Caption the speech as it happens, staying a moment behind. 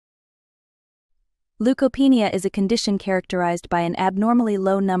Leukopenia is a condition characterized by an abnormally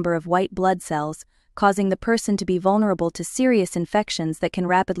low number of white blood cells, causing the person to be vulnerable to serious infections that can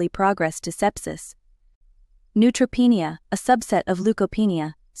rapidly progress to sepsis. Neutropenia, a subset of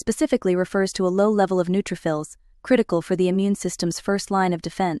leukopenia, specifically refers to a low level of neutrophils, critical for the immune system's first line of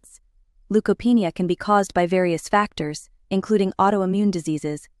defense. Leukopenia can be caused by various factors, including autoimmune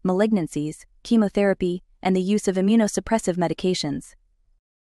diseases, malignancies, chemotherapy, and the use of immunosuppressive medications.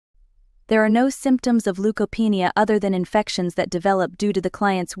 There are no symptoms of leukopenia other than infections that develop due to the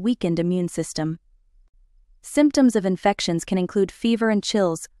client's weakened immune system. Symptoms of infections can include fever and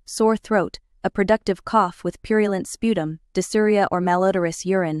chills, sore throat, a productive cough with purulent sputum, dysuria or malodorous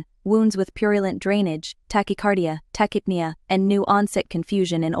urine, wounds with purulent drainage, tachycardia, tachypnea, and new-onset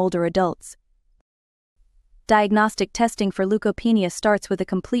confusion in older adults. Diagnostic testing for leukopenia starts with a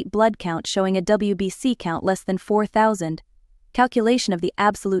complete blood count showing a WBC count less than 4,000. Calculation of the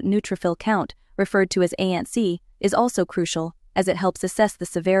absolute neutrophil count, referred to as ANC, is also crucial, as it helps assess the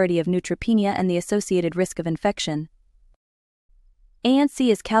severity of neutropenia and the associated risk of infection. ANC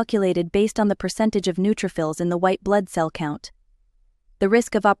is calculated based on the percentage of neutrophils in the white blood cell count. The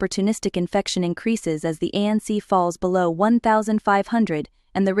risk of opportunistic infection increases as the ANC falls below 1,500,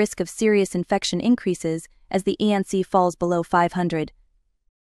 and the risk of serious infection increases as the ANC falls below 500.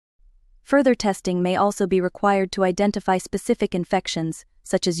 Further testing may also be required to identify specific infections,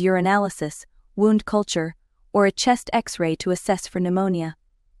 such as urinalysis, wound culture, or a chest X-ray to assess for pneumonia.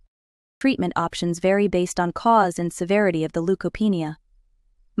 Treatment options vary based on cause and severity of the leukopenia.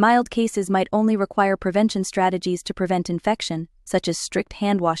 Mild cases might only require prevention strategies to prevent infection, such as strict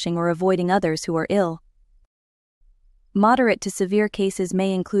hand-washing or avoiding others who are ill. Moderate to severe cases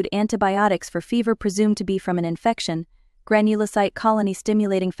may include antibiotics for fever presumed to be from an infection, granulocyte colony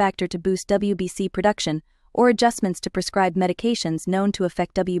stimulating factor to boost WBC production, or adjustments to prescribed medications known to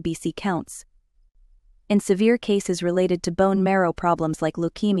affect WBC counts. In severe cases related to bone marrow problems like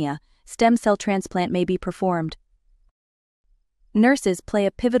leukemia, stem cell transplant may be performed. Nurses play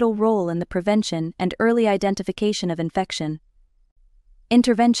a pivotal role in the prevention and early identification of infection.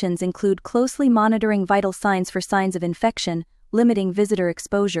 Interventions include closely monitoring vital signs for signs of infection, limiting visitor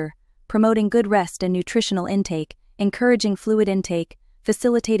exposure, promoting good rest and nutritional intake, encouraging fluid intake,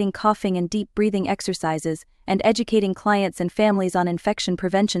 facilitating coughing and deep breathing exercises, and educating clients and families on infection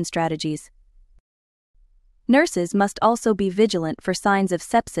prevention strategies. Nurses must also be vigilant for signs of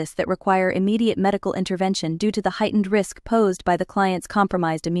sepsis that require immediate medical intervention due to the heightened risk posed by the client's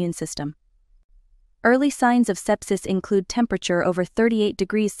compromised immune system. Early signs of sepsis include temperature over 38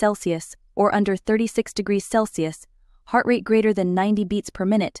 degrees Celsius or under 36 degrees Celsius, heart rate greater than 90 beats per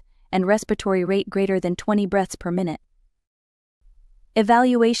minute, and respiratory rate greater than 20 breaths per minute.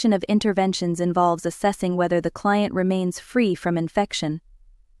 Evaluation of interventions involves assessing whether the client remains free from infection.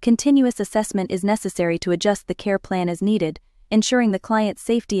 Continuous assessment is necessary to adjust the care plan as needed, ensuring the client's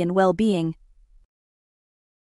safety and well-being,